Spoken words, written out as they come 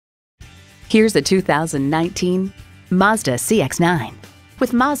Here's a 2019 Mazda CX-9.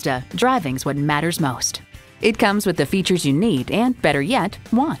 With Mazda, driving's what matters most. It comes with the features you need and, better yet,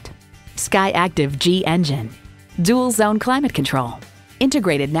 want. Sky-Active G engine, dual-zone climate control,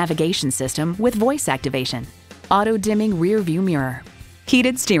 integrated navigation system with voice activation, auto-dimming rear-view mirror,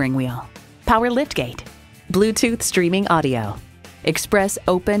 heated steering wheel, power liftgate, Bluetooth streaming audio, express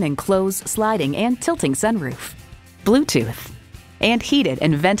open and close sliding and tilting sunroof, Bluetooth, and heated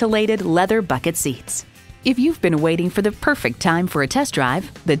and ventilated leather bucket seats. If you've been waiting for the perfect time for a test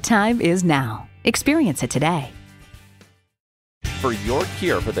drive, the time is now. Experience it today. For your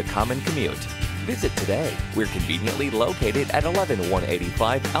cure for the common commute, visit today. We're conveniently located at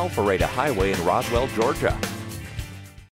 11185 Alpharetta Highway in Roswell, Georgia.